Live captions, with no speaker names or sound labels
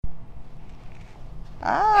Good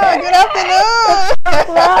afternoon.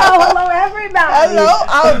 Hello, everybody. Hello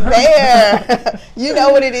out there. You know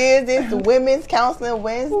what it is. It's Women's Counseling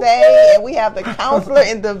Wednesday, and we have the counselor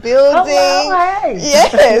in the building. Hello, hey.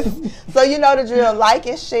 Yes. So you know the drill. Like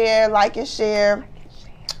and share. Like and share.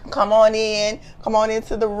 Come on in. Come on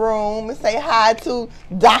into the room and say hi to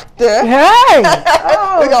Dr. Hey.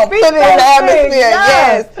 We're going to put it in the atmosphere.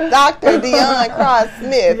 Yes. Dr. Dion Cross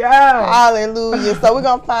Smith. Yes. Hallelujah. So we're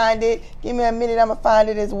going to find it. Give me a minute. I'm going to find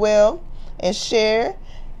it as well and share.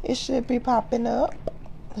 It should be popping up.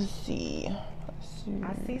 Let's see.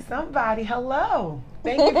 I see somebody. Hello.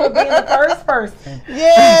 Thank you for being the first person.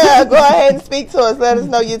 Yeah. Go ahead and speak to us. Let us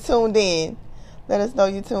know you're tuned in. Let us know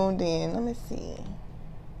you're tuned in. Let me see.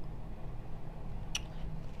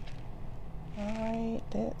 Alright,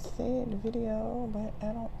 that's it, the video, but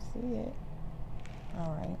I don't see it.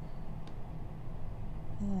 Alright.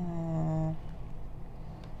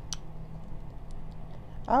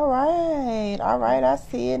 Alright, I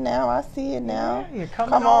see it now. Yeah,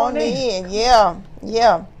 Come on in. Yeah.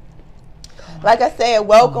 Like I said,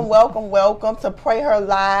 welcome to Pray Her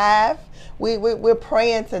Live. We're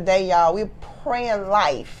praying today, y'all. We're praying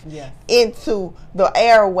life into the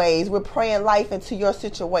airways. We're praying life into your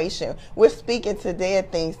situation. We're speaking to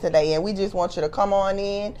dead things today, and we just want you to come on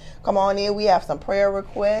in. We have some prayer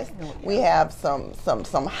requests. We have some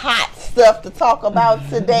hot stuff to talk about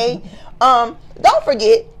today. Don't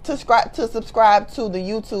forget to subscribe to the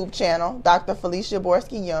YouTube channel, Dr. Felicia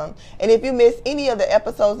Borski Young. And if you missed any of the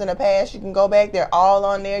episodes in the past, you can go back. They're all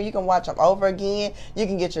on there. You can watch them over again. You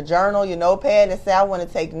can get your journal, your notepad, and say, I want to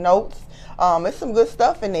take notes. It's some good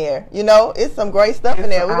stuff in there. You know, it's some great stuff in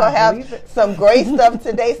there. We're going to have some great stuff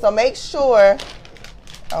today. So make sure,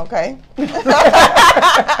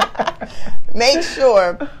 make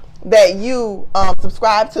sure that you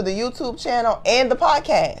subscribe to the YouTube channel and the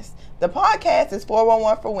podcast. The podcast is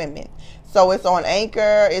 411 for Women. So it's on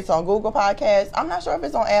Anchor, it's on Google Podcasts. I'm not sure if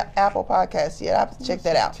it's on Apple Podcasts yet. I have to check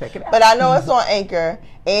that out. Check it out. But I know it's on Anchor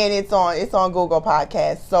and it's on Google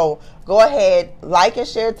Podcasts. So go ahead, like and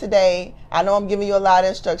share today. I know I'm giving you a lot of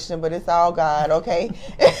instruction, but it's all God, okay?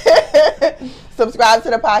 Subscribe to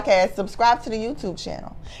the podcast, subscribe to the YouTube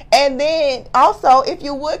channel. And then also, if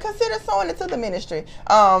you would, consider sowing into the ministry.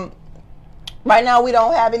 Right now, we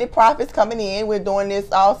don't have any profits coming in. We're doing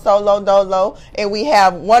this all solo dolo, and we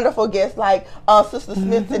have wonderful guests like Sister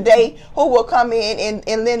Smith today, who will come in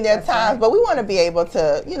and lend their time. Right. But we want to be able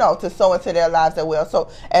to, to sow into their lives as well.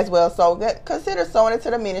 So consider sowing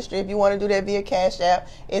into the ministry. If you want to do that via Cash App,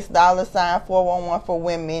 it's $411 for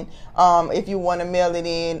Women. If you want to mail it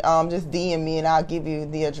in, just DM me and I'll give you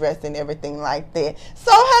the address and everything like that.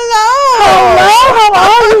 So hello, how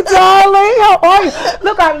are you, darling? How are you?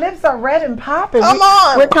 Look, our lips are red and popping. Come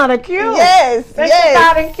on. We're kind of cute. Yes.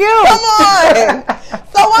 Kind of cute. Come on.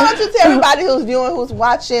 So why don't you tell everybody who's viewing, who's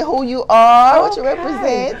watching, who you are, what you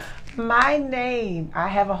represent? My name, I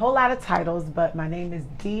have a whole lot of titles, but my name is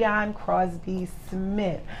Dion Crosby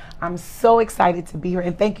Smith. I'm so excited to be here,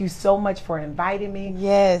 and thank you so much for inviting me.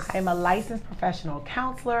 Yes. I am a licensed professional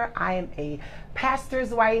counselor. I am a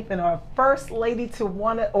pastor's wife and a first lady to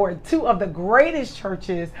one or two of the greatest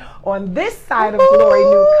churches on this side of Glory,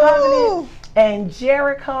 New Covenant and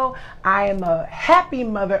Jericho. I am a happy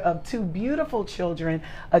mother of two beautiful children,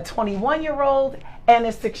 a 21-year-old and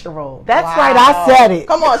a 6-year-old. That's right, I said it.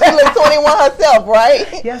 Come on, she looks 21 herself, right?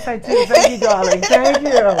 Yes, I do. Thank you, darling. Thank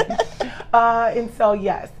you. And so,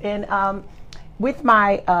 yes, and with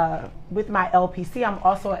my LPC, I'm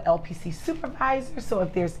also an LPC supervisor. So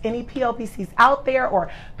if there's any PLPCs out there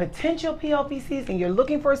or potential PLPCs and you're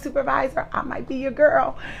looking for a supervisor, I might be your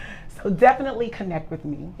girl. So definitely connect with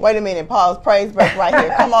me. Wait a minute, pause, praise break right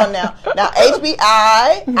here. Come on now. Now,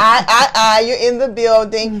 HBI, you're in the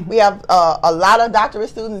building. We have a lot of doctorate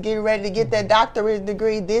students getting ready to get their doctorate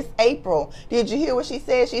degree this April. Did you hear what she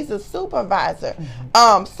said? She's a supervisor.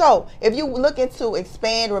 So if you're looking to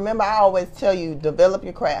expand, remember I always tell you, develop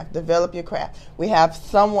your craft. We have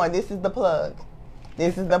someone, this is the plug.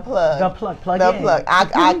 This is the plug. The plug.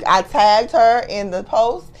 I tagged her in the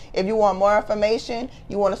post. If you want more information,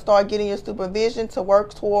 you want to start getting your supervision to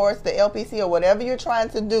work towards the LPC or whatever you're trying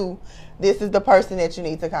to do, this is the person that you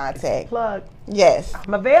need to contact. Plug. Yes.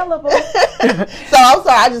 I'm available. So I'm sorry,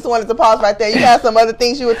 I just wanted to pause right there. You had some other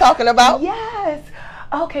things you were talking about? Yes.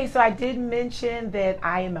 Okay, so I did mention that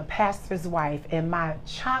I am a pastor's wife, and my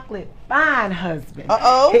chocolate fine husband.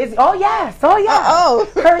 Hershey's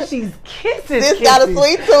Kisses. Got a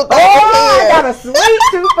sweet tooth. I got a sweet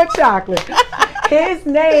tooth for chocolate. His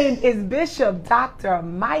name is Bishop Dr.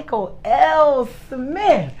 Michael L.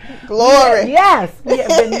 Smith. Glory. Yes, we have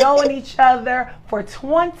been knowing each other for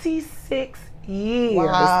 26 years.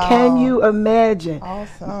 Wow. Can you imagine?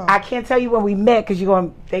 Awesome. I can't tell you when we met because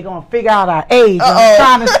they're gonna figure out our age. I'm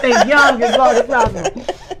trying to stay young as long as possible.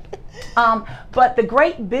 But the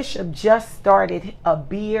great Bishop just started a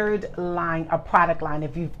beard line, a product line.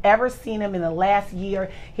 If you've ever seen him in the last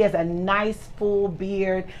year, he has a nice full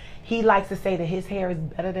beard. He likes to say that his hair is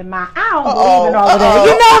better than mine. I don't believe in all of that.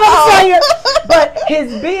 You know what I'm saying? But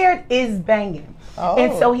his beard is banging.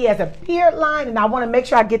 And so he has a beard line, and I want to make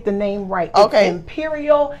sure I get the name right. It's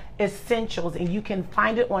Imperial Essentials, and you can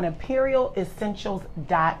find it on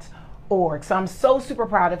imperialessentials.org. So I'm so super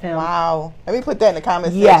proud of him. Wow. Let me put that in the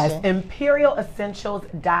comment section. Yes,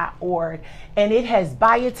 imperialessentials.org. And it has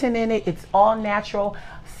biotin in it. It's all natural.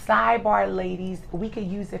 Sidebar, ladies, we could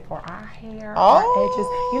use it for our hair, our edges.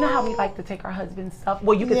 You know how we like to take our husband's stuff?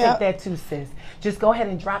 Well, you can take that too, sis. Just go ahead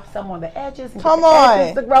and drop some on the edges and get the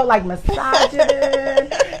edges to grow, like massage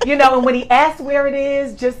it. You know, and when he asks where it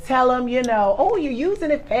is, just tell him, you know, oh, you're using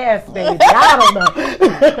it fast, baby. I don't know.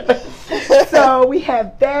 So we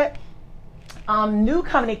have that. New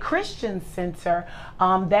Covenant Christian Center,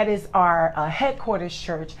 that is our headquarters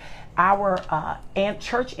church. Our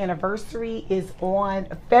church anniversary is on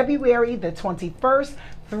February the 21st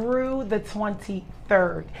through the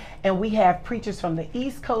 23rd. And we have preachers from the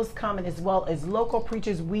East Coast coming as well as local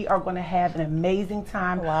preachers. We are going to have an amazing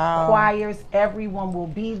time. Wow. Choirs, everyone will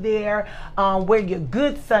be there. Wear your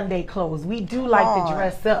good Sunday clothes. We do like to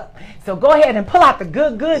dress up. So go ahead and pull out the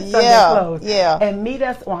good Sunday clothes. Yeah. And meet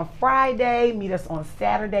us on Friday, meet us on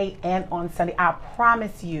Saturday, and on Sunday. I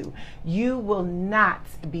promise you, you will not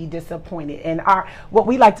be disappointed. And what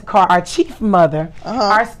we like to call our chief mother,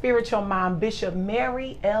 our spiritual mom, Bishop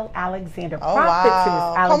Mary L. Alexander, Prophetess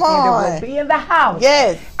Alexander will be in the house.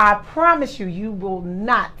 Yes. I promise you, you will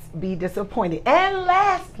not be disappointed. And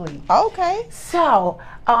lastly, so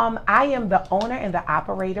I am the owner and the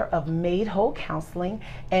operator of Made Whole Counseling,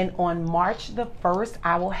 and on March the 1st,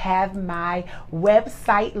 I will have my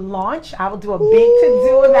website launch. I will do a big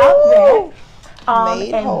to-do about that.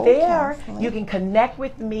 And there you can connect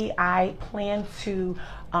with me. I plan to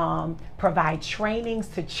provide trainings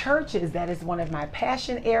to churches. That is one of my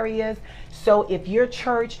passion areas. So if your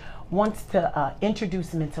church wants to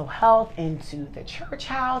introduce mental health into the church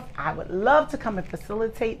house, I would love to come and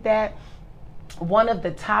facilitate that. One of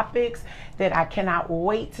the topics that I cannot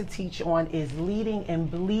wait to teach on is leading and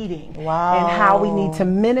bleeding. Wow. And how we need to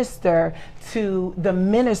minister to the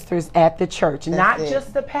ministers at the church, not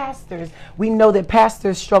just the pastors. We know that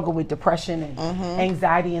pastors struggle with depression and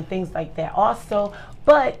anxiety and things like that also.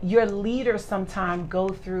 But your leaders sometimes go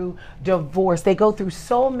through divorce. They go through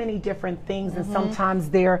so many different things, and sometimes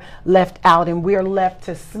they're left out, and we're left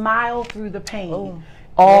to smile through the pain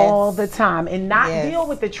all the time and not deal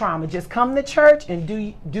with the trauma. Just come to church and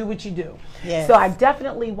do what you do. So I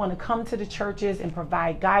definitely want to come to the churches and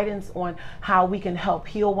provide guidance on how we can help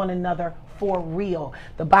heal one another for real.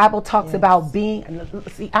 The Bible talks about being,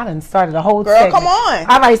 see, I done started a whole segment. Come on.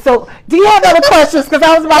 All right, so do you have other questions? Because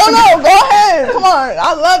I was about to. No, go ahead. Come on.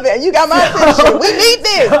 I love it. You got my attention. We need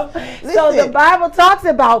this. So the Bible talks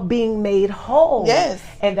about being made whole. Yes.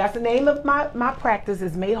 And that's the name of my practice,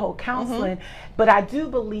 is Made Whole Counseling. But I do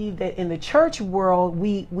believe that in the church world,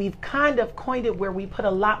 we've kind of coined it where we put a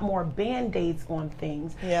lot more Band-Aids on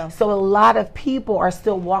things. So a lot of people are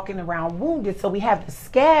still walking around wounded. So we have the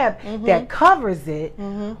scab that covers it,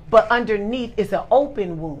 but underneath is an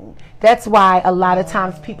open wound. That's why a lot of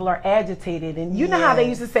times people are agitated. And you know how they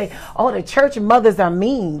used to say, oh, the church mothers are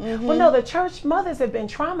mean. Well, no, the church mothers have been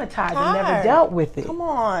traumatized and never dealt with it. Come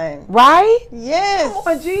on. Right? Yes. Come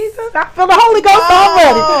on, Jesus. I feel the Holy Ghost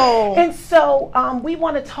already. And so we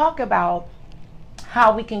want to talk about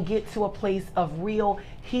how we can get to a place of real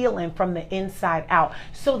healing from the inside out,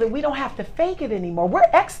 so that we don't have to fake it anymore. We're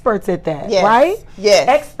experts at that, right? Yes.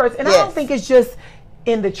 Experts. And I don't think it's just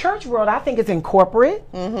in the church world. I think it's in corporate.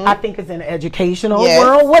 I think it's in the educational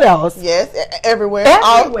world. What else? Yes, everywhere.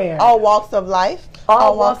 Everywhere. All walks of life.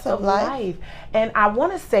 All walks of life. And I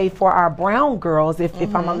want to say for our brown girls,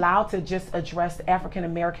 if I'm allowed to just address African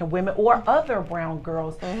American women or other brown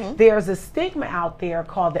girls, there's a stigma out there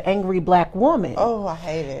called the angry black woman. Oh, I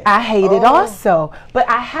hate it. I hate it also. But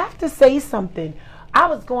I have to say something. I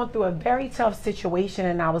was going through a very tough situation,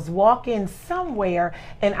 and I was walking somewhere,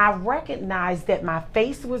 and I recognized that my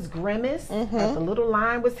face was grimaced, like the little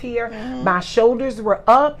line was here, my shoulders were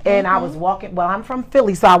up, and I was walking, well, I'm from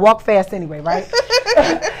Philly, so I walk fast anyway, right?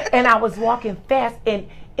 And I was walking fast, and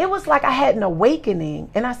it was like I had an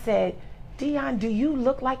awakening, and I said, Dion, do you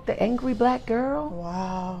look like the angry black girl?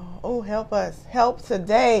 Wow. Oh, help us. Help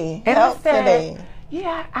today. And help I said, today.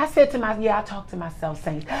 Yeah, I said to I talked to myself,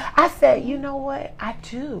 saints. I said, you know what? I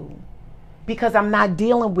do. Because I'm not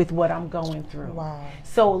dealing with what I'm going through. Wow.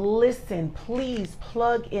 So listen, please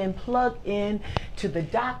plug in to the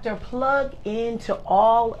doctor, plug into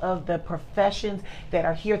all of the professions that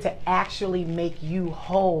are here to actually make you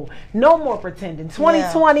whole. No more pretending.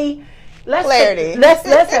 2020. Yeah.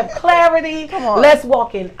 Let's have clarity. Come on. Let's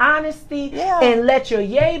walk in honesty, and let your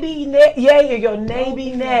yay be yay or your nay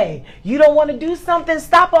be nay. You don't want to do something,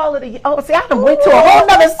 stop all of the. Oh, see, I done went to a whole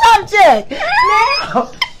nother subject.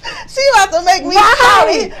 Now, she about to make me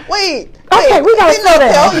shout. Wait. Okay, we gotta slow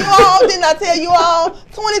down. Didn't I tell you all?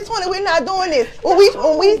 2020, we're not doing this. When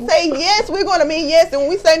we say yes, we're going to mean yes, and when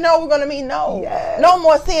we say no, we're going to mean no. Yes. No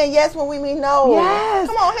more saying yes when we mean no. Yes.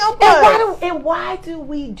 Come on, help us. Why do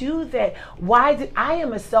we do that? I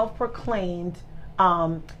am a self-proclaimed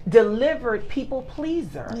delivered people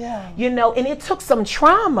pleaser. Yeah. You know, and it took some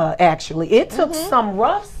trauma, actually. It took some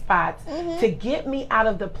rough spots to get me out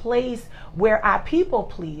of the place where I people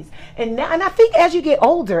please. And I think as you get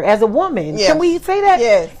older, as a woman, can we say that?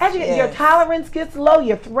 Yes. As your tolerance gets low,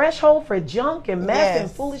 your threshold for junk and mess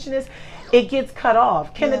and foolishness, it gets cut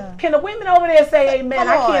off. Can the women over there say amen?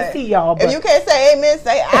 I can't see y'all. But if you can't say amen,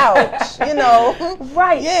 say ouch. You know.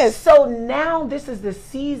 Right. Yes. So now this is the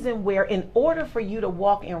season where in order for you to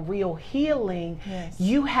walk in real healing,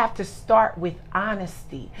 you have to start with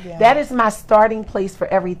honesty. Yeah. That is my starting place for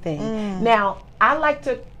everything. Now, I like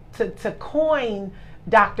to coin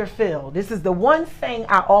Dr. Phil. This is the one thing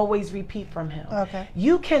I always repeat from him. Okay.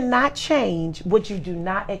 You cannot change what you do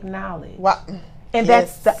not acknowledge. Well, and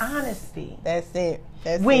that's the honesty. That's it.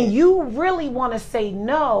 When you really want to say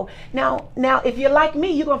no, now if you're like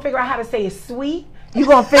me, you're gonna figure out how to say it sweet. You're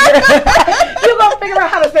gonna figure out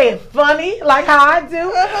how to say it funny, like how I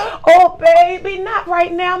do. Oh, baby, not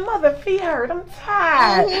right now. Mother, feet hurt. I'm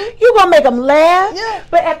tired. You're gonna make them laugh. Yeah.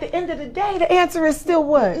 But at the end of the day, the answer is still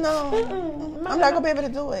what? No. I'm not gonna be able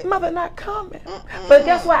to do it. Mother not coming. But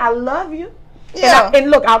guess what? I love you. Yeah.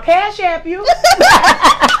 And look, I'll cash app you.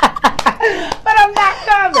 But I'm not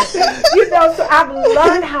coming. You know, so I've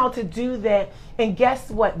learned how to do that. And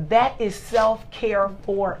guess what? That is self-care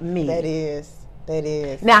for me. That is.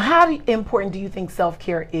 Now, how important do you think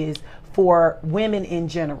self-care is for women in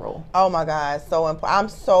general? Oh my God, so important. I'm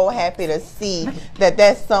so happy to see that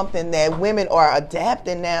that's something that women are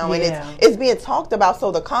adapting now, and it's being talked about.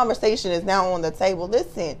 So the conversation is now on the table.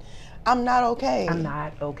 Listen, I'm not okay. I'm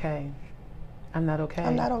not okay. And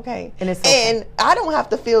it's okay. And I don't have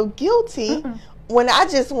to feel guilty when I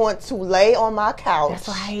just want to lay on my couch.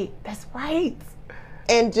 That's right.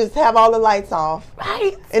 And just have all the lights off.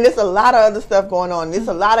 Right. And there's a lot of other stuff going on. There's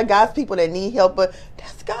a lot of God's people that need help, but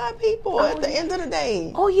that's God people at the end of the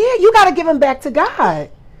day. Oh, yeah. You got to give them back to God.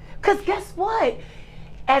 Because guess what?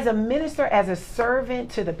 As a minister, as a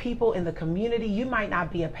servant to the people in the community, you might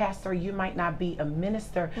not be a pastor, you might not be a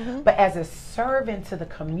minister, but as a servant to the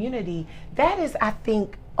community, that is, I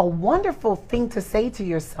think, a wonderful thing to say to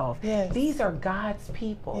yourself. Yes. These are God's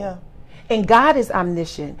people. Yeah. And God is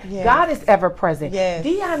omniscient. Yes. God is ever present. Yes.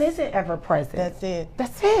 Dion isn't ever present.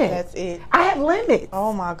 That's it. I have limits.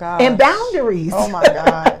 Oh my God. And boundaries. Oh my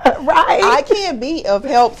God. Right. I can't be of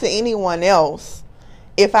help to anyone else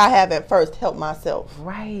if I haven't first helped myself.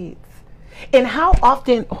 Right. And how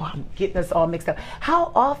often, I'm getting us all mixed up.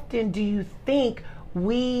 How often do you think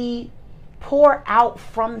we pour out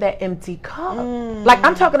from that empty cup? Like,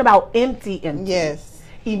 I'm talking about empty. Yes.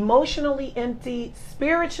 Emotionally empty,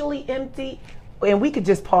 spiritually empty, and we could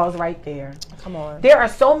just pause right there. Come on. There are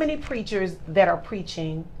so many preachers that are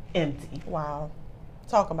preaching empty. Wow.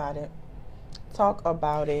 Talk about it.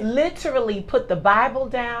 Literally put the Bible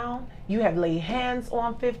down. You have laid hands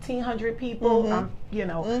on 1,500 people.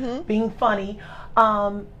 Being funny.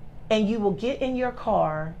 And you will get in your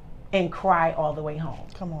car and cry all the way home.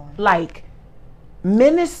 Come on. Like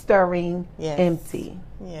ministering empty.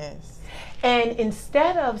 Yes. And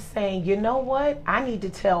instead of saying, you know what, I need to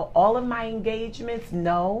tell all of my engagements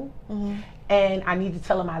no, and I need to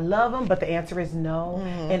tell them I love them, but the answer is no,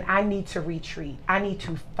 and I need to retreat. I need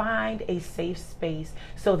to find a safe space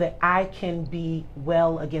so that I can be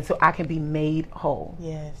well again, so I can be made whole.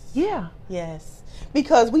 Yes. Yeah. Yes.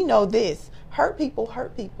 Because we know this, hurt people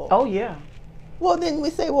hurt people. Oh, yeah. Well, then we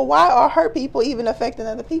say, well, why are hurt people even affecting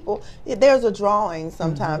other people? There's a drawing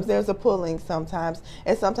sometimes. There's a pulling sometimes.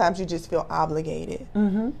 And sometimes you just feel obligated.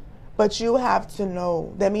 But you have to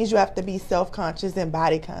know. That means you have to be self-conscious and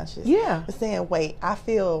body conscious. Yeah. Saying, wait, I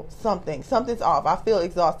feel something. Something's off. I feel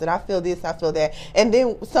exhausted. I feel this. I feel that. And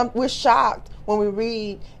then we're shocked when we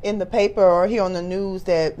read in the paper or hear on the news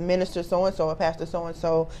that minister so-and-so or pastor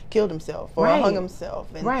so-and-so killed himself or hung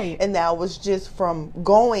himself. And, and that was just from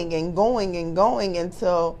going and going and going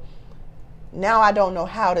until now I don't know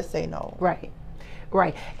how to say no. Right.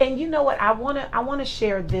 And you know what? I want to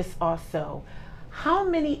share this also. How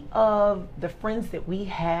many of the friends that we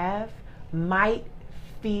have might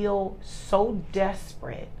feel so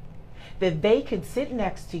desperate that they could sit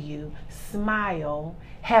next to you, smile,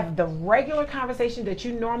 have the regular conversation that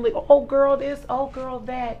you normally, oh girl this, oh girl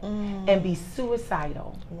that, and be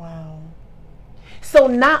suicidal. Wow. So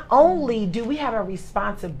not only do we have a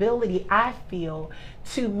responsibility, I feel,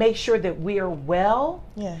 to make sure that we're well,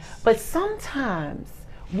 but sometimes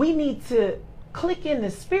we need to click in the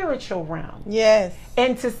spiritual realm.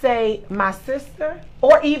 And to say, my sister,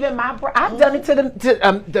 or even my brother, I've done it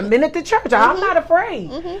to the men at the church. I'm not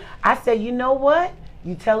afraid. I say, you know what?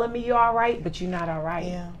 You telling me you're all right, but you're not all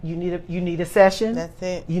right. You need a session. That's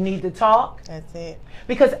it. You need to talk. That's it.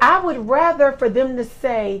 Because I would rather for them to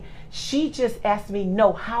say, she just asked me,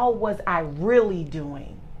 no, how was I really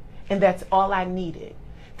doing? And that's all I needed.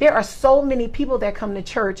 There are so many people that come to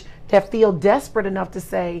church that feel desperate enough to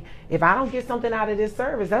say, if I don't get something out of this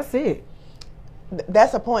service, that's it.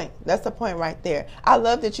 That's a point. That's a point right there. I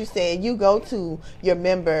love that you said you go to your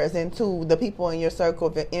members and to the people in your circle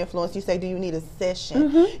of influence. You say, do you need a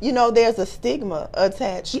session? You know, there's a stigma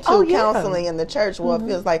attached to counseling in the church. Well, it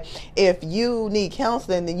feels like if you need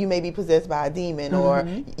counseling, then you may be possessed by a demon, or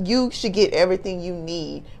you should get everything you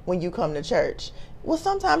need when you come to church. Well,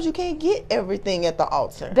 sometimes you can't get everything at the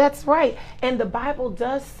altar. That's right. And the Bible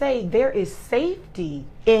does say there is safety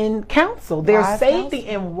in counsel. There's safety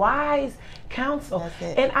in wise counsel.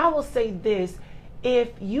 And I will say this, if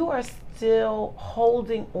you are still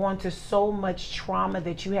holding on to so much trauma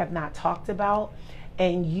that you have not talked about,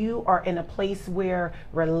 and you are in a place where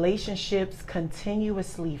relationships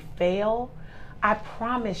continuously fail, I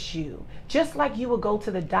promise you, just like you would go to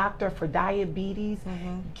the doctor for diabetes,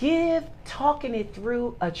 give talking it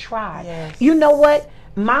through a try. You know what?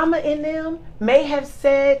 Mama and them may have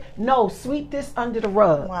said, no, sweep this under the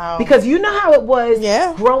rug. Because you know how it was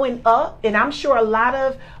growing up, and I'm sure a lot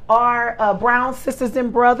of our brown sisters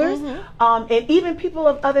and brothers, and even people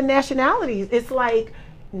of other nationalities, it's like,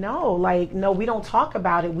 no, we don't talk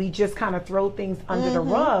about it. We just kind of throw things under the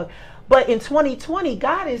rug. But in 2020,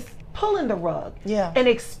 God is pulling the rug and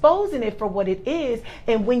exposing it for what it is.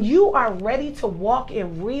 And when you are ready to walk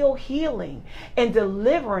in real healing and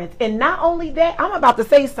deliverance, and not only that, I'm about to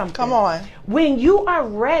say something. Come on. When you are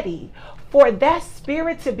ready for that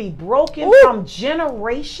spirit to be broken from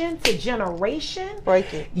generation to generation,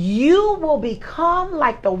 break it. You will become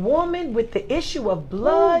like the woman with the issue of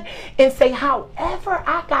blood and say, however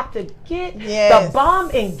I got to get the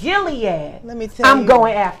bomb in Gilead, let me tell you, I'm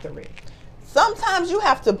going after it. Sometimes you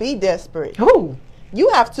have to be desperate. You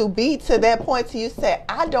have to be to that point till you say,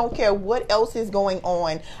 I don't care what else is going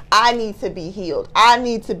on. I need to be healed. I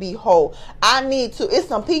need to be whole. It's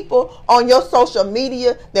some people on your social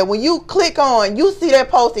media that when you click on, you see that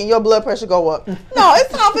post and your blood pressure go up. No,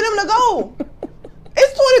 it's time for them to go.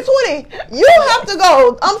 It's 2020. You have to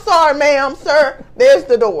go. I'm sorry, ma'am, sir. There's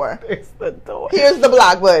the door. There's the door. Here's the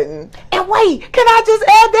block button. And wait, can I just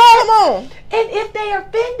add that? Come on. And if they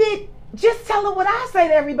offended, just tell them what I say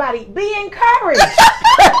to everybody. Be encouraged.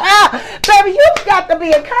 Baby, you've got to be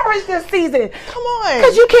encouraged this season. Come on.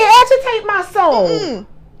 Because you can't agitate my soul.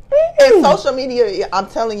 And social media, I'm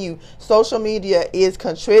telling you, social media is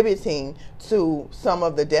contributing to some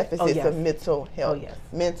of the deficits of mental health.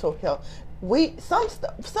 Mental health. Some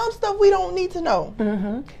stuff we don't need to know.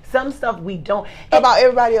 Some stuff we don't. About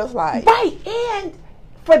everybody else's life. Right. And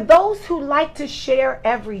for those who like to share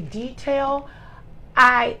every detail,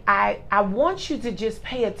 I want you to just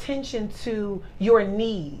pay attention to your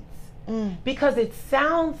needs, because it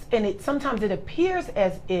sounds and sometimes it appears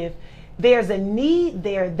as if there's a need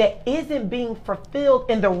there that isn't being fulfilled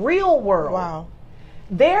in the real world.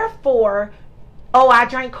 Therefore, oh, I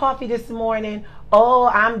drank coffee this morning. Oh,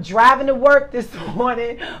 I'm driving to work this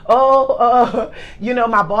morning. Oh,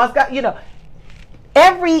 my boss got,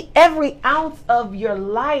 every ounce of your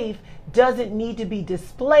life doesn't need to be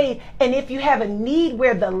displayed. And if you have a need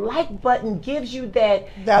where the like button gives you that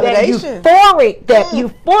euphoric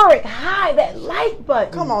high, that like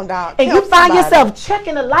button. Come on, Doc. And you find yourself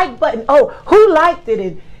checking the like button. Oh, who liked it?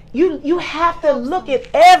 And you have to look at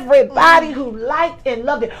everybody who liked and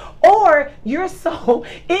loved it. Or you're so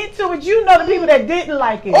into it, the people that didn't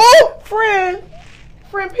like it. Oh, friend,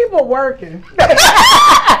 people working.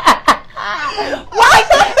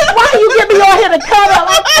 Why you get me on here to cut up?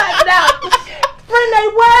 I'm cutting out. Friend, they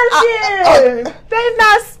working. They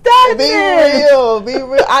not studying. Be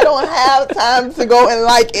real. I don't have time to go and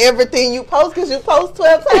like everything you post because you post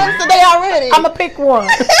 12 times today already. I'm going to pick one.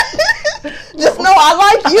 Just know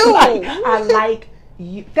I like you. I like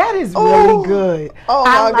you. That is really good. Oh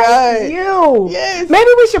my God. I like you. Yes. Maybe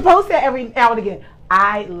we should post that every now and again.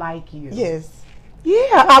 I like you. Yes.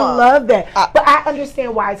 Yeah, I love that. But I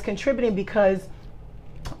understand why it's contributing because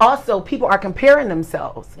also people are comparing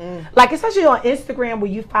themselves. Like especially on Instagram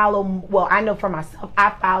where you follow, well, I know for myself,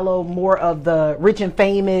 I follow more of the rich and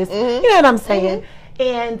famous. You know what I'm saying?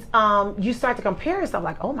 And you start to compare yourself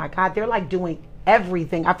like, oh my God, they're like doing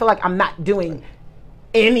everything. I feel like I'm not doing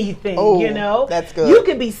anything, you know? That's good. You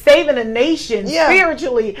could be saving a nation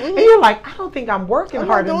spiritually and you're like, I don't think I'm working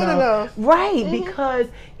hard enough. Right, because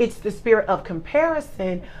it's the spirit of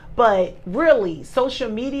comparison. But really, social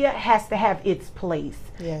media has to have its place.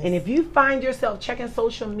 Yes. And if you find yourself checking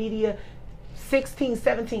social media 16,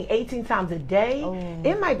 17, 18 times a day,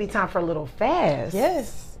 it might be time for a little fast.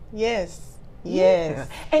 Yes.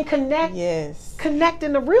 And connect. Connect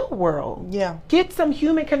in the real world. Yeah. Get some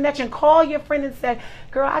human connection. Call your friend and say,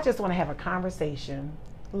 girl, I just want to have a conversation.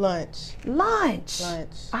 Lunch.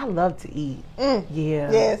 I love to eat. Yeah.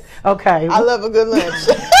 Yes. Okay. I love a good lunch.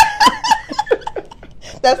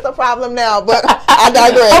 That's the problem now, but I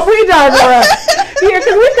digress. Oh, we digress. Yeah,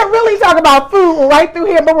 because we could really talk about food right through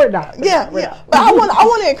here, but we're not. But I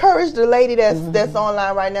want to encourage the lady that's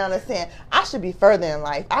online right now that's saying, I should be further in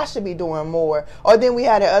life. I should be doing more. Or then we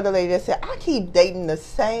had the other lady that said, I keep dating the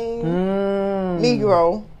same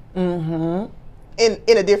Negro in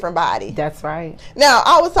a different body. That's right. Now,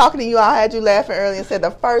 I was talking to you. I had you laughing earlier and said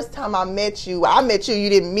the first time I met you, you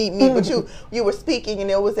didn't meet me, but you were speaking,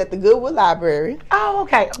 and it was at the Goodwood Library. Oh,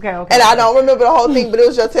 okay. And I don't remember the whole thing, but it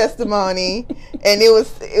was your testimony, and it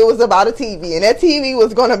was about a TV, and that TV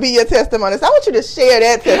was going to be your testimony. So I want you to share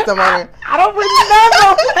that testimony. I don't remember.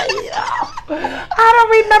 I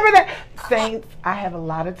don't remember that. Saints, I have a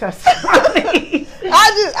lot of testimonies.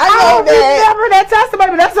 I don't remember that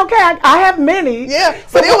testimony, but that's okay. I have many. Yeah,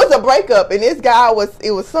 but it was a breakup, and this guy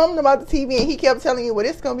it was something about the TV, and he kept telling you, well,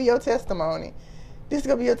 this is going to be your testimony. This is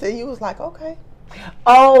going to be your testimony. You was like, okay.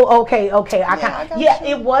 Oh, okay.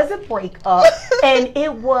 It was a breakup, and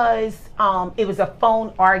it was a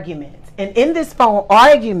phone argument. And in this phone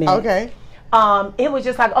argument, it was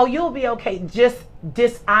just like, oh, you'll be okay. Just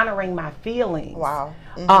dishonoring my feelings. Wow.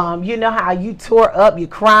 You know how you tore up, you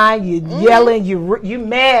crying, you yelling, you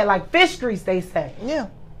mad like fish grease, they say. Yeah.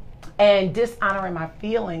 And dishonoring my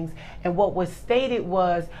feelings. And what was stated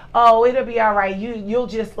was, oh, it'll be all right. You'll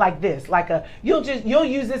just like this, you'll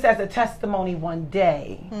use this as a testimony one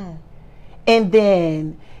day. And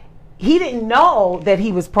then he didn't know that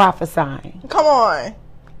he was prophesying. Come on.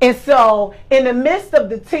 And so in the midst of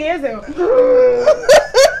the tears and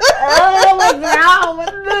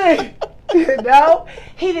you know,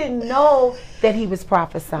 he didn't know that he was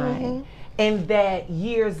prophesying, and that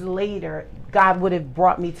years later God would have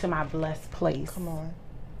brought me to my blessed place. Come on.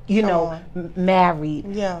 You know, married,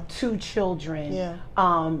 2 children,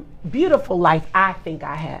 beautiful life I think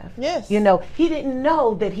I have. Yes. You know, he didn't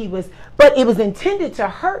know that he was, but it was intended to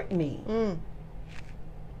hurt me.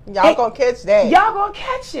 Y'all gonna catch that. Y'all gonna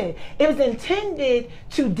catch it. It was intended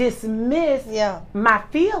to dismiss my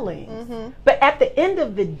feelings. But at the end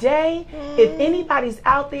of the day, if anybody's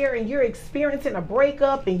out there and you're experiencing a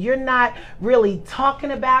breakup and you're not really talking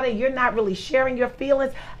about it, you're not really sharing your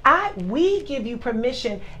feelings, we give you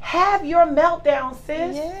permission. Have your meltdown,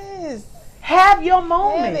 sis. Yes. Have your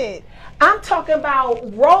moment. Have it. I'm talking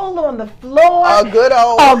about roll on the floor. A good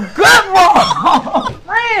roll.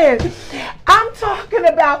 Friend. I'm talking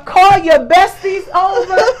about call your besties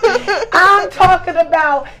over. I'm talking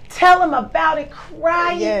about tell them about it,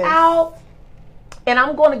 crying out. And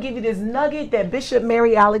I'm going to give you this nugget that Bishop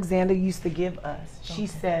Mary Alexander used to give us. She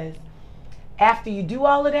says, after you do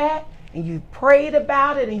all of that, and you prayed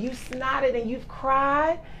about it, and you snotted, and you've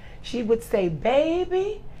cried, she would say,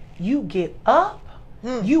 baby, you get up.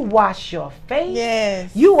 You wash your face.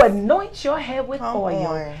 Yes. You anoint your head with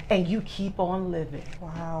oil. And you keep on living.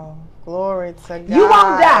 Wow. Glory to God. You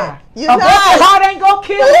won't die. Your heart ain't going to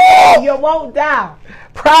kill you. You won't die.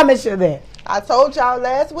 Promise you that. I told y'all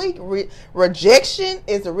last week, rejection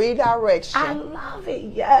is a redirection. I love it.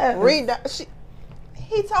 Yes.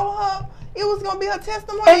 He told her it was going to be her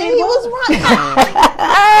testimony, and he was right.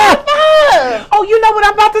 Oh, you know what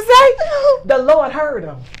I'm about to say? The Lord heard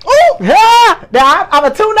him. Oh, now I'm a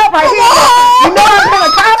tune up right here. You know I'm going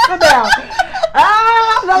to Pentecostal now.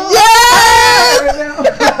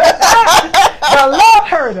 The Lord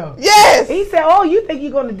heard him. Yes. He said, oh, you you think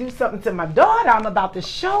you're going to do something to my daughter, I'm about to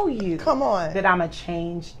show you that I'm going to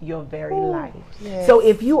change your very life. Yes. So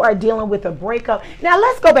if you are dealing with a breakup, now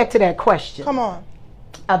let's go back to that question. Come on.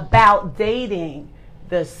 About dating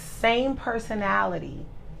the same personality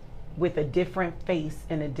with a different face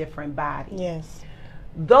and a different body. Yes.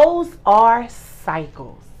 Those are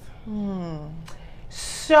cycles.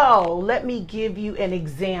 So let me give you an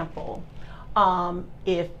example.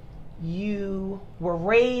 If you were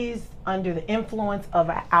raised under the influence of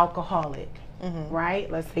an alcoholic, right?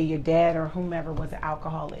 Let's say your dad or whomever was an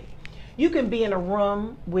alcoholic. You can be in a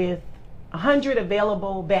room with 100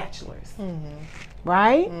 available bachelors,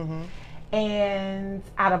 right? And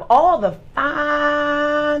out of all the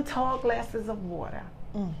fine tall glasses of water,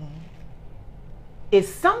 it's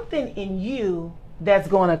something in you that's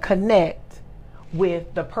going to connect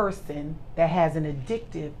with the person that has an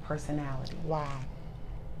addictive personality. Wow.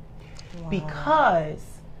 Because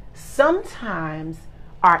sometimes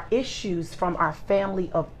our issues from our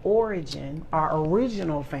family of origin, our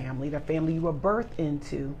original family, the family you were birthed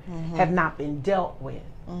into, have not been dealt with.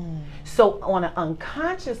 So on an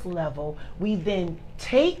unconscious level, we then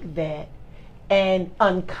take that and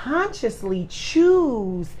unconsciously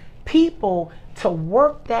choose people to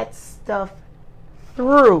work that stuff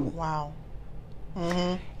through. Wow.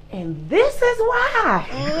 And this is why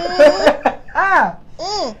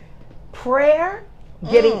prayer,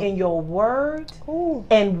 getting in your word,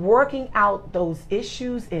 and working out those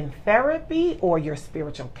issues in therapy or your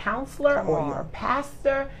spiritual counselor or your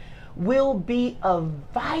pastor will be of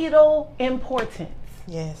vital importance.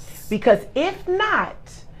 Yes. Because if not,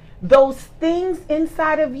 those things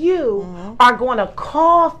inside of you are going to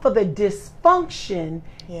call for the dysfunction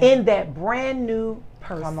in that brand new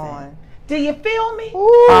person. Come on. Do you feel me?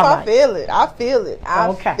 Ooh, I feel it. I feel it.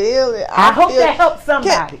 I feel it. I hope that helps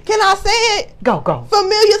somebody. Can I say it? Go.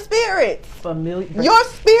 Familiar spirits. Familiar. Your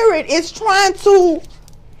spirit is trying to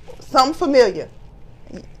something familiar.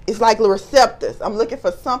 It's like the receptors. I'm looking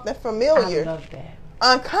for something familiar. I love that.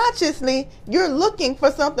 Unconsciously, you're looking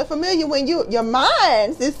for something familiar when your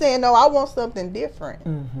mind is saying, "No, I want something different."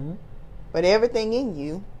 But everything in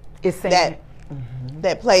you is saying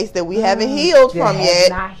that place that we haven't healed from yet.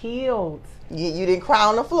 Not healed. You didn't cry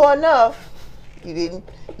on the floor enough. You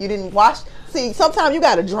didn't wash. See, sometimes you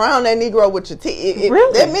got to drown that Negro with your tears.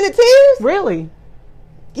 Really? That many tears? Really?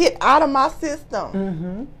 Get out of my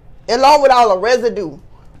system. Along with all the residue.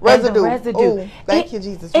 Ooh, thank you,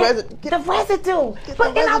 Jesus. The residue.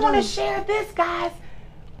 And I want to share this, guys.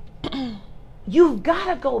 You've got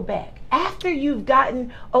to go back. After you've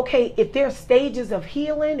gotten, if there's stages of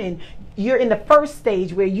healing and you're in the first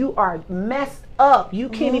stage where you are messed up, you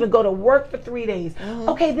can't even go to work for 3 days.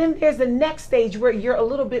 Then there's the next stage where you're a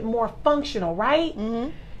little bit more functional, right?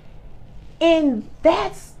 In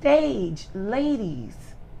that stage, ladies,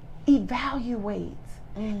 evaluate.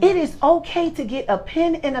 It is okay to get a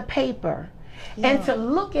pen and a paper and to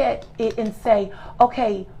look at it and say,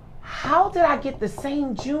 how did I get the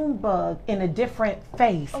same June bug in a different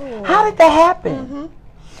face? How did that happen?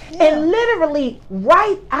 And literally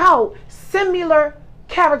write out similar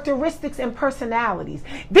characteristics and personalities.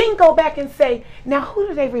 Then go back and say, now who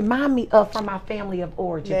do they remind me of from my family of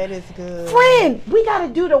origin? That is good. Friend, we got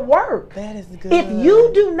to do the work. That is good. If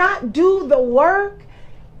you do not do the work,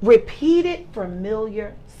 repeated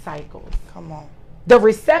familiar cycles. Come on. The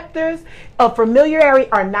receptors of familiarity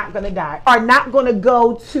are not going to die, are not going to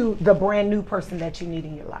go to the brand new person that you need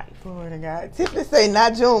in your life. Glory to God. Tiffany say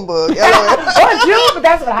not June bug. Or June, but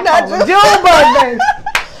that's what I call it. June bug, baby.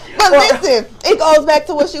 But listen, it goes back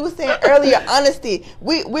to what she was saying earlier, honesty.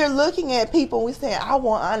 We're looking at people and we're saying, I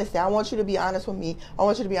want honesty. I want you to be honest with me. I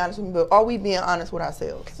want you to be honest with me. But are we being honest with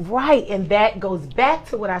ourselves? Right. And that goes back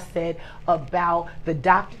to what I said about the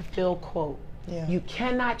Dr. Phil quote. Yeah. You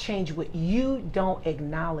cannot change what you don't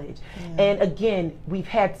acknowledge. And again, we've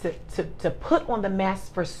had to put on the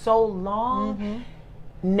mask for so long.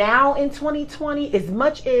 Now in 2020, as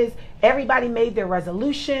much as everybody made their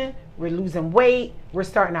resolution, we're losing weight, we're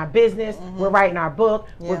starting our business, we're writing our book,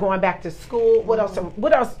 we're going back to school.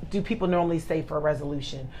 What else do people normally say for a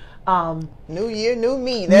resolution? New year, new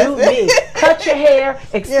me. New me. Cut your hair,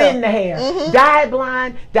 extend the hair. Dye it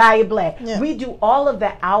blonde, dye it black. We do all of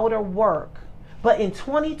the outer work. But in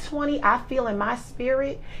 2020, I feel in my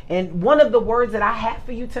spirit, and one of the words that I have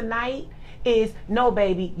for you tonight is, no,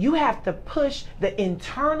 baby, you have to push the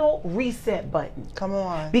internal reset button. Come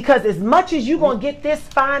on. Because as much as you're going to get this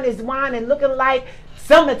fine as wine and looking like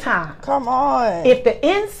summertime. Come on. If the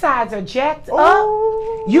insides are jacked up,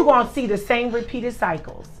 you're going to see the same repeated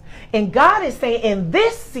cycles. And God is saying in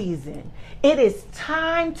this season, it is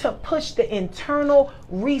time to push the internal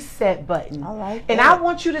reset button. I like and that. I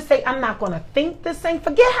want you to say, I'm not going to think the same.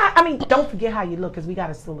 Don't forget how you look, because we got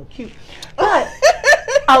to still look cute. But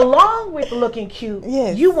along with looking cute,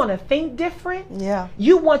 yes. you want to think different. Yeah.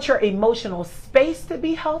 You want your emotional space to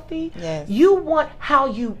be healthy. Yes. You want how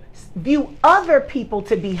you view other people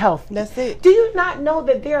to be healthy. That's it. Do you not know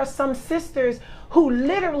that there are some sisters who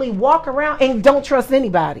literally walk around and don't trust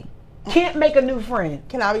anybody? Can't make a new friend.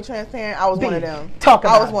 Can I be transparent? I was one of them. Talk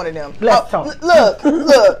about I was one of them. Let's talk. Look,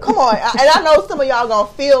 come on. And I know some of y'all gonna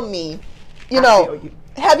feel me. You know,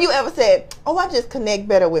 have you ever said, "Oh, I just connect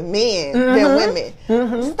better with men than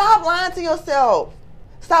women"? Stop lying to yourself.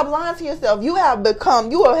 Stop lying to yourself. You have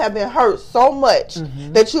been hurt so much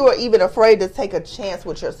that you are even afraid to take a chance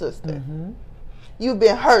with your sister. You've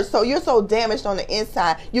been hurt, so you're so damaged on the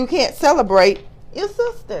inside, you can't celebrate your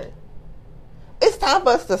sister. It's time for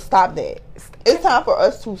us to stop that. It's time for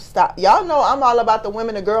us to stop. Y'all know I'm all about the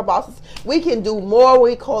women and girl bosses. We can do more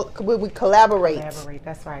when we collaborate.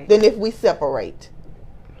 That's right. Than if we separate.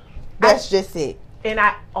 That's just it. And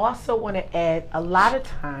I also want to add, a lot of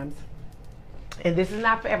times, and this is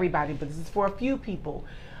not for everybody, but this is for a few people,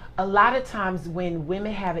 a lot of times when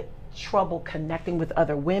women have trouble connecting with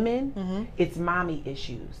other women, it's mommy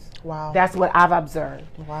issues. Wow. That's what I've observed.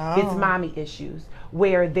 Wow. It's mommy issues,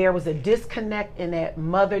 where there was a disconnect in that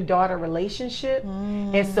mother-daughter relationship.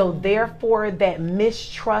 And so therefore that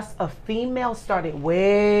mistrust of females started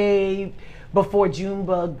way before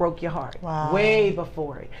Junebug broke your heart. Wow. Way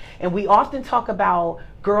before it. And we often talk about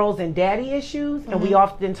girls and daddy issues, and we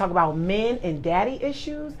often talk about men and daddy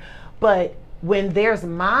issues, but when there's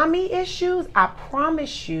mommy issues, I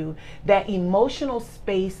promise you that emotional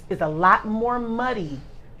space is a lot more muddy.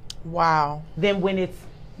 Wow. Than when it's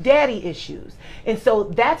daddy issues. And so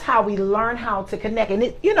that's how we learn how to connect. And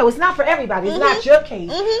it's not for everybody. It's not your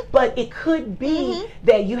case. But it could be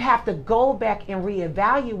that you have to go back and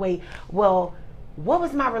reevaluate, well, what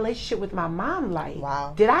was my relationship with my mom like?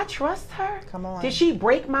 Wow. Did I trust her? Come on. Did she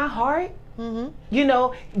break my heart?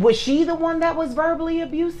 Was she the one that was verbally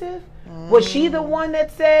abusive? Was she the one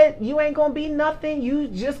that said, you ain't gonna be nothing, you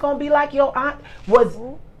just gonna be like your aunt?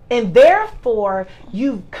 And therefore,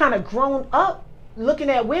 you've kind of grown up looking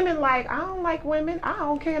at women like, I don't like women, I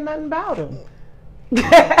don't care nothing about them.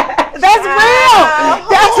 That's real.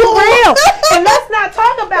 That's real. And let's not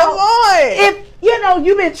talk about if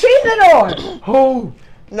you've been cheated on. Who?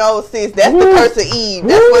 No, sis, that's the curse of Eve.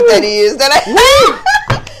 That's what that is.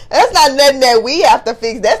 That's not nothing that we have to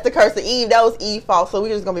fix. That's the curse of Eve. That was Eve's fault, so we're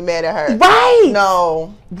just going to be mad at her. Right.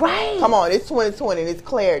 No. Right. Come on, it's 2020. It's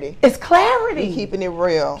clarity. It's clarity. We're keeping it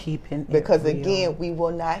real. Because real. Again, we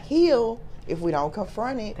will not heal if we don't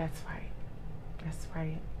confront it. That's right. That's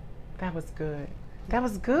right. That was good. That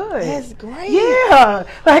was good. That's great. Yeah.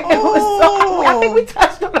 Like it was so, I think we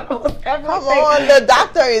touched on almost everything. Come on, the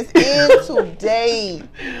doctor is in today.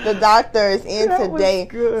 The doctor is in today.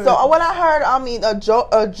 Good. So what I heard,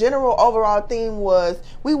 a general overall theme was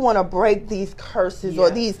we want to break these curses or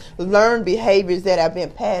these learned behaviors that have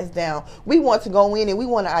been passed down. We want to go in and we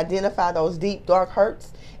want to identify those deep, dark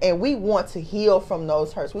hurts, and we want to heal from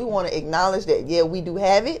those hurts. We want to acknowledge that, we do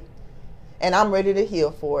have it. And I'm ready to heal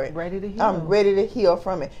for it. Ready to heal. I'm ready to heal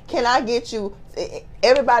from it. Can I get you,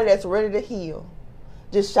 everybody that's ready to heal,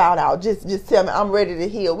 just shout out. Just tell me, I'm ready to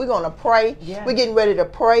heal. We're going to pray. Yeah. We're getting ready to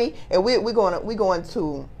pray. And we're going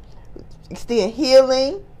to extend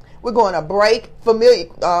healing. We're going to break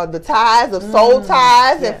the ties of soul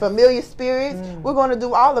ties and familiar spirits. We're going to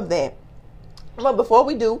do all of that. But before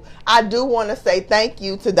we do, I do want to say thank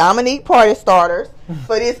you to Dominique Party Starters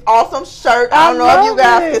for this awesome shirt. I don't know if you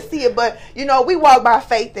guys can see it, but we walk by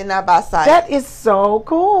faith and not by sight. That is so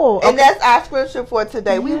cool. And that's our scripture for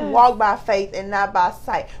today. Yes. We walk by faith and not by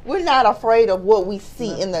sight. We're not afraid of what we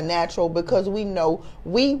see in the natural because we know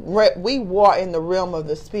we walk in the realm of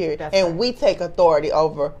the spirit. That's and we take authority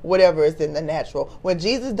over whatever is in the natural. When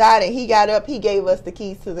Jesus died and he got up, he gave us the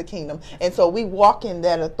keys to the kingdom. And so we walk in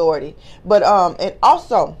that authority. But and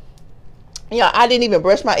also, I didn't even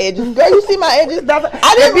brush my edges. Girl, you see my edges?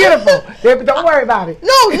 They're beautiful. Don't worry about it. No,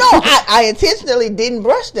 I intentionally didn't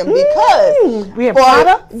brush them because we have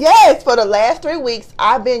products? Yes, for the last 3 weeks,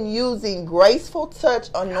 I've been using Graceful Touch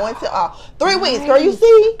Anointed Oil. 3 weeks, girl, you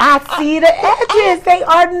see? I see the edges. They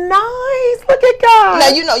are nice. Look at God.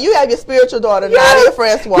 Now, you have your spiritual daughter, Nadia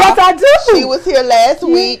Francois. Yes, I do. She was here last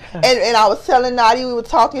week, and I was telling Nadia, we were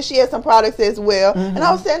talking, she had some products as well, and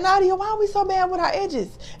I was saying, Nadia, why are we so bad with our edges?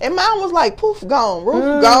 And mine was like, poof, gone,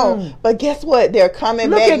 roof gone. But guess what? They're coming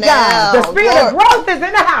back now. The spirit of growth is in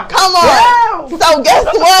the house. Come on. Yeah. So guess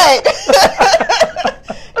what?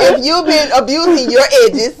 If you've been abusing your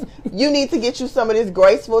edges, you need to get you some of this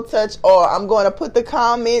graceful touch, or I'm going to put the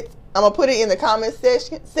comments. I'm going to put it in the comment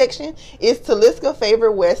section. It's Taliska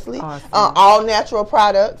Favorite Wesley. Awesome. All natural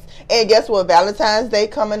products. And guess what? Valentine's Day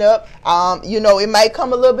coming up. It might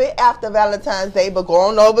come a little bit after Valentine's Day, but go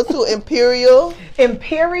on over to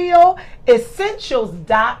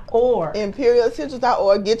ImperialEssentials.org.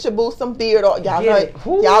 ImperialEssentials.org. Get your boo some beard oil.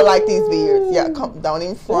 Y'all like these beards. Yeah, don't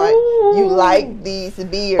even front. Ooh. You like these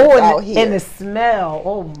beards out here. And the smell.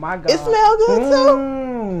 Oh, my God. It smells good, too.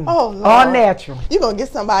 Oh, Lord. All natural. You're going to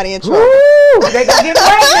get somebody in trouble. They're going to get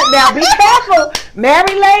pregnant now. Be careful.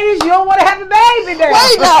 Married ladies, you don't want to have a baby now.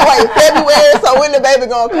 Wait, February, so when the baby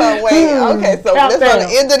going to come? Okay, so that's on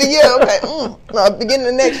the end of the year. Okay, beginning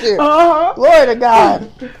of next year. Glory to God.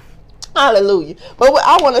 Hallelujah. But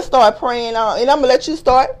I want to start praying, and I'm going to let you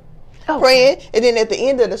start praying, and then at the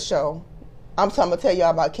end of the show, I'm going to tell y'all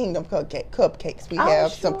about Kingdom cupcakes. We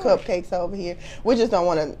have some cupcakes over here. We just don't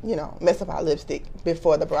want to, mess up our lipstick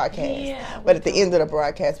before the broadcast. Yeah, but at the end of the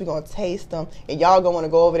broadcast, we're going to taste them. And y'all going to want to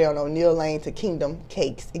go over there on O'Neill Lane to Kingdom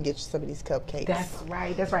Cakes and get you some of these cupcakes. That's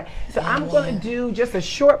right. So I'm going to do just a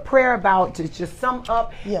short prayer to just sum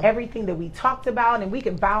up everything that we talked about. And we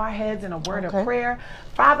can bow our heads in a word of prayer.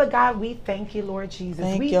 Father God, we thank you, Lord Jesus.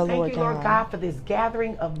 We thank you, Lord God, for this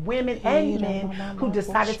gathering of women and men who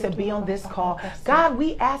decided to be on this call. God,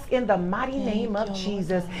 we ask in the mighty name of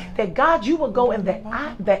Jesus that, God, you will go in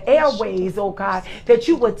the airways, oh God, that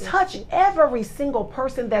you would touch every single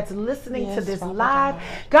person that's listening to this live.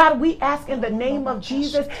 God, we ask in the name of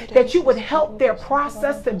Jesus that you would help their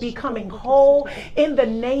process to becoming whole in the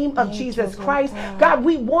name of Jesus Christ. God,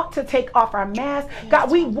 we want to take off our masks.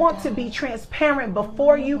 God, we want to be transparent before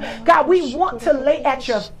you. God, we want to lay at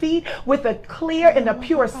your feet with a clear and a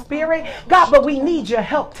pure spirit. God, but we need your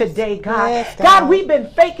help today, God. God, we've been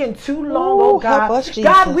faking too long, oh God.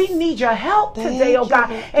 God, we need your help today, oh God.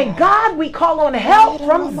 And God, we call on help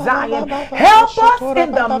from Zion. Help us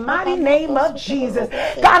in the mighty name of Jesus.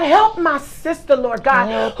 God, help my sister, Lord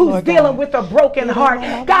God, who's dealing with a broken heart.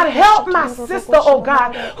 God, help my sister, oh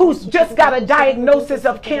God, who's just got a diagnosis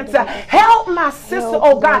of cancer. Help my sister,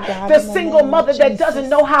 oh God, the single mother that doesn't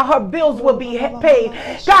know how her bills will be paid.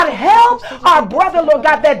 God, help our brother, Lord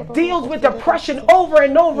God, that deals with depression over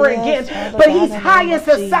and over again, but he's high in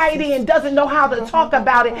society and doesn't know how to talk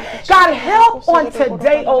about it. God, help on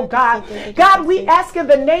today, oh God. God, we ask in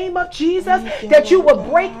the name of Jesus that you will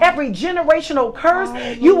break every generational curse.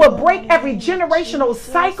 You will break every generational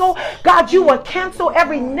cycle. God, you will cancel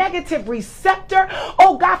every negative receptor,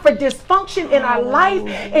 oh God, for dysfunction in our life.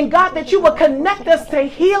 And God, that you will connect us to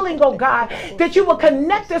healing, oh God, that you will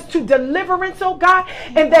connect us to deliverance, oh God,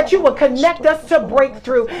 and that you will connect us to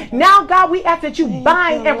breakthrough. Now, God, we ask that you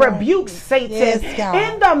bind and rebuke Satan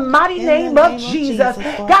in the mighty name of Jesus.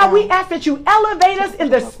 God, we ask that you elevate us in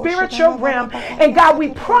the spiritual realm. And God, we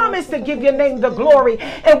promise to give your name the glory.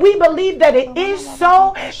 And we believe that it is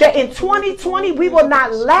so, that in 2020 we will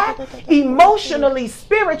not lack emotionally,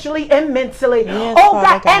 spiritually, and mentally. Oh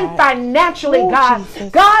God, and financially, God.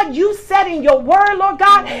 God, you said in your word, Lord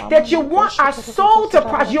God, that you want our soul to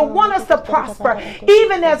prosper. You want us to prosper,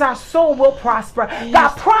 even as our soul will prosper. God,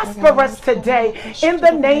 prosper us today in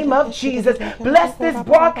the name of Jesus. Bless this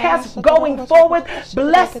broadcast going forward.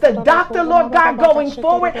 Bless the doctor, Lord God, going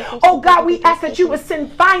forward. Oh God, we ask that you would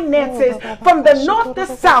send finances from the north, the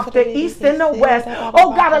south, the east, and the west.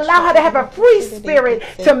 Oh God, allow her to have a free spirit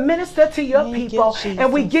to minister to your people.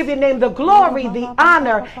 And we give your name the glory, the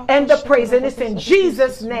honor, and the praise. And it's in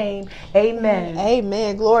Jesus' name. Amen.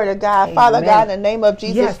 Amen. Glory to God. Amen. Father God, in the name of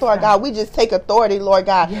Jesus, Lord God, we just take authority, Lord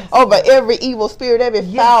God, over every evil spirit, every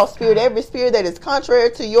foul spirit, every spirit that is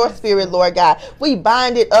contrary to your spirit, Lord God. We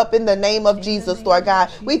bind it up in the name of Jesus, Lord God.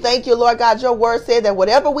 We thank you, Lord God. Your word said that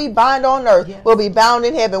whatever we bind on earth will be bound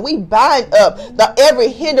in heaven. We bind up every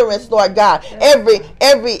hindrance, Lord God, every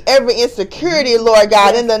insecurity, Lord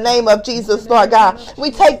God, in the name of Jesus, Lord God.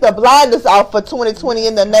 We take the blinders off for 2020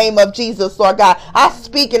 in the name of Jesus, Lord God. I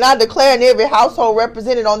speak and I declare in every household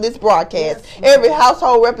represented on this broadcast, every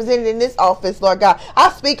household represented in this office, Lord God.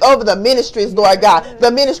 I speak over the ministries, Lord God,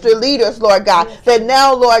 the ministry leaders, Lord God, that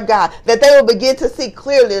now, Lord God, that they will begin to see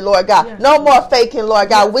clearly, Lord God. No more faking, Lord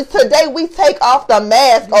God. Today we take off the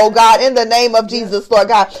mask, oh God, in the name of Jesus, Lord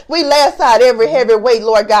God. We lay aside every heavy weight,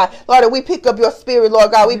 Lord God. Lord, we pick up your spirit,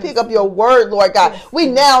 Lord God. We pick up your word, Lord God. We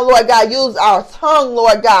now, Lord God, use our tongue,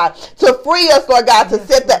 Lord God, to free us, Lord God, to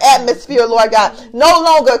set the atmosphere, Lord God. No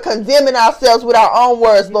longer condemning ourselves with our own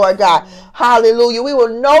words, Lord God. Hallelujah. We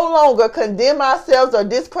will no longer condemn ourselves or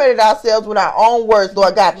discredit ourselves with our own words,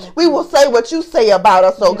 Lord God. We will say what you say about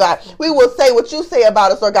us, oh God. We will say what you say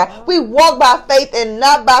about us, Lord God. We walk by faith and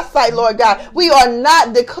not by sight, Lord God. We are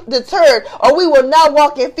not deterred, or we will not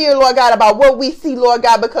walk in fear, Lord God, about what we see, Lord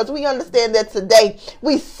God, because we understand that today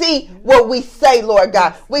we see what we say, Lord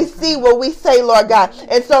God. We see what we say, Lord God.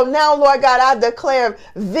 And so now, Lord God, I declare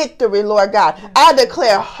victory, Lord God. I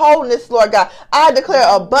declare wholeness, Lord God. I declare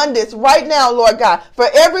abundance right now, Lord God, for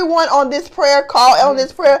everyone on this prayer call, on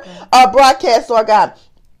this prayer broadcast, Lord God.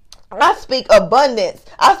 I speak abundance.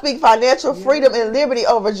 I speak financial freedom and liberty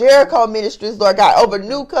over Jericho Ministries, Lord God, over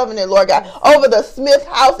New Covenant, Lord God, over the Smith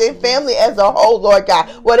house and family as a whole, Lord God.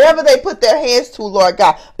 Whatever they put their hands to, Lord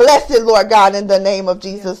God, bless it, Lord God, in the name of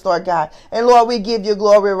Jesus, Lord God. And Lord, we give you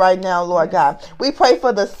glory right now, Lord God. We pray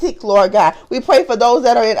for the sick, Lord God. We pray for those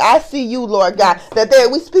that are in ICU, Lord God,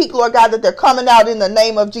 we speak, Lord God, that they're coming out in the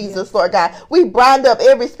name of Jesus, Lord God. We bind up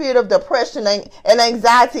every spirit of depression and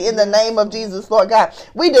anxiety in the name of Jesus, Lord God.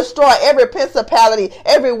 We destroy every principality,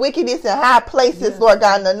 every wickedness in high places, Lord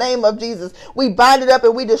God, in the name of Jesus. We bind it up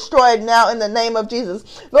and we destroy it now in the name of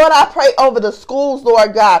Jesus. Lord, I pray over the schools,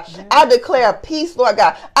 Lord God. I declare peace, Lord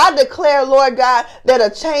God. I declare, Lord God, that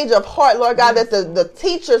a change of heart, Lord God, that the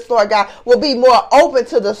teachers, Lord God, will be more open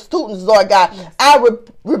to the students, Lord God. I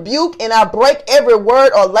rebuke and I break every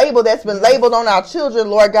word or label that's been labeled on our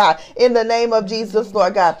children, Lord God, in the name of Jesus,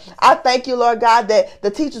 Lord God. I thank you, Lord God, that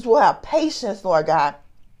the teachers will have patience, Lord God,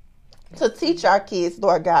 to teach our kids,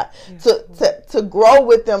 Lord God, to grow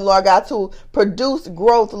with them, Lord God, to produce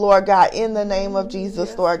growth, Lord God, in the name of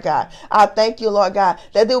Jesus, Lord God. I thank you, Lord God,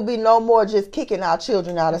 that there will be no more just kicking our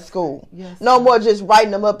children out of school. No more just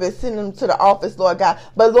writing them up and sending them to the office, Lord God.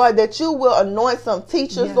 But Lord, that you will anoint some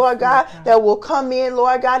teachers, Lord God, that will come in,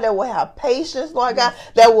 Lord God, that will have patience, Lord God,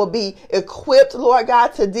 that will be equipped, Lord God,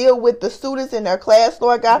 to deal with the students in their class,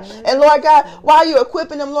 Lord God. And Lord God, while you're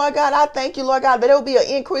equipping them, Lord God, I thank you, Lord God, that there will be an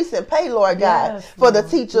increase in pay, Lord God, for the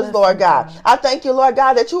teachers, Lord God. I thank you, Lord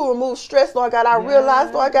God, that you will remove stress, Lord God. I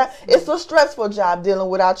realize, Lord God, it's a stressful job dealing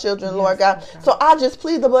with our children, Lord God. So I just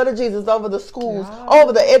plead the blood of Jesus over the schools,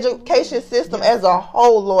 over the education system as a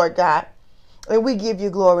whole, Lord God. And we give you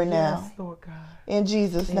glory now. Yes, Lord God. In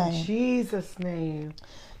Jesus' name. In Jesus' name.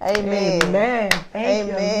 Amen. Amen. Thank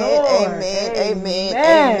Amen. you, Lord. Amen. Amen.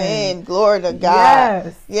 Amen. Glory to God.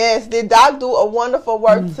 Yes. Yes. Did Doc do a wonderful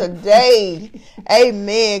work today?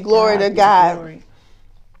 Amen. Glory to God. Glory.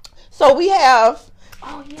 So we have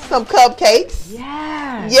some cupcakes.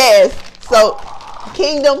 Yeah. Yes. So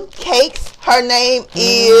Kingdom Cakes. Her name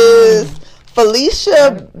is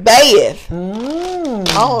Felicia Bayeth.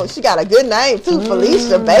 Oh, she got a good name too,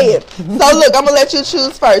 Felicia Bayeth. So look, I'm gonna let you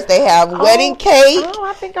choose first. They have wedding cake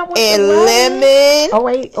I think I want and lemon. Oh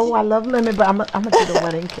wait, I love lemon, but I'm gonna do the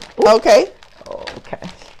wedding cake. Ooh. Okay. Okay.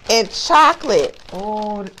 And chocolate.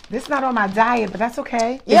 Oh, this is not on my diet, but that's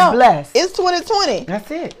okay. Yeah, it's blessed. It's 2020.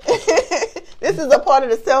 That's it. This is a part of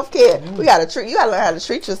the self-care. You gotta learn how to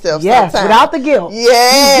treat yourself. Yes, sometime. Without the guilt.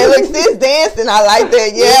 Yeah, look, sis dancing. I like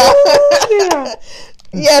that. Yeah.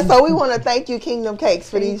 Yeah. So we want to thank you, Kingdom Cakes,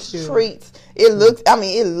 for these treats. It looks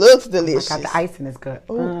delicious. Oh my God, the icing is good.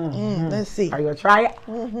 Let's see. Are you gonna try it?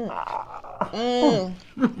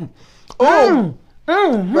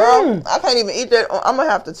 Girl, I can't even eat that. I'm gonna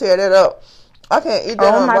have to tear that up. I can't eat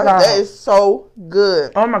that. Oh my God, that is so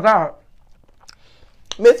good. Oh my God.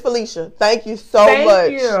 Miss Felicia, thank you so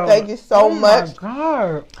much. Thank you so much. Oh my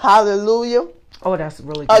God. Hallelujah. Oh, that's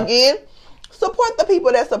really good. Again, support the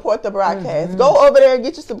people that support the broadcast. Go over there and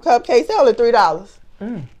get you some cupcakes. They're only $3.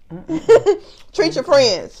 Treat your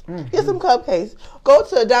friends. Get some cupcakes. Go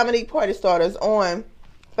to Dominique Party Starters on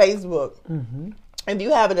Facebook. If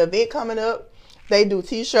you have an event coming up, they do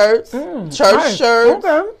T-shirts, church shirts.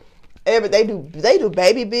 Okay. They do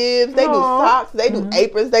baby bibs. They do socks. They do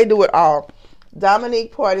aprons. They do it all.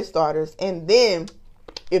 Dominique Party Starters. And then,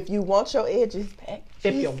 if you want your edges back,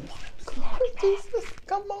 Jesus,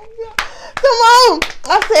 come on, y'all. Come on.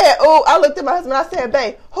 I looked at my husband. I said,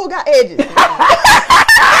 babe, who got edges?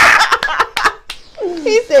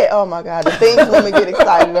 He said, oh my God, the things women get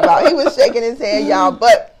excited about. He was shaking his head, y'all.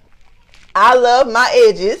 But I love my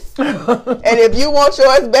edges. And if you want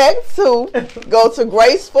yours back too, go to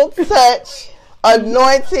Graceful Touch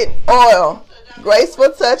Anointed Oil.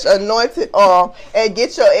 Graceful Touch Anointed Oil, and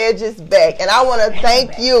get your edges back. And I want to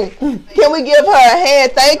thank you. Can we give her a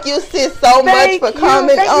hand? Thank you, sis, so much for coming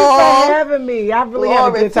on. Thank you for having me. I really had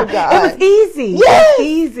a good time. It was easy. Yes. It was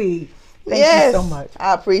easy. Thank you so much.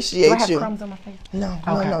 I appreciate you. Do I have crumbs on my face? No,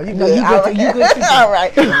 okay. no, you good. You good. All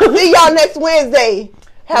right. See y'all next Wednesday.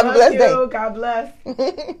 Have a blessed day. God bless.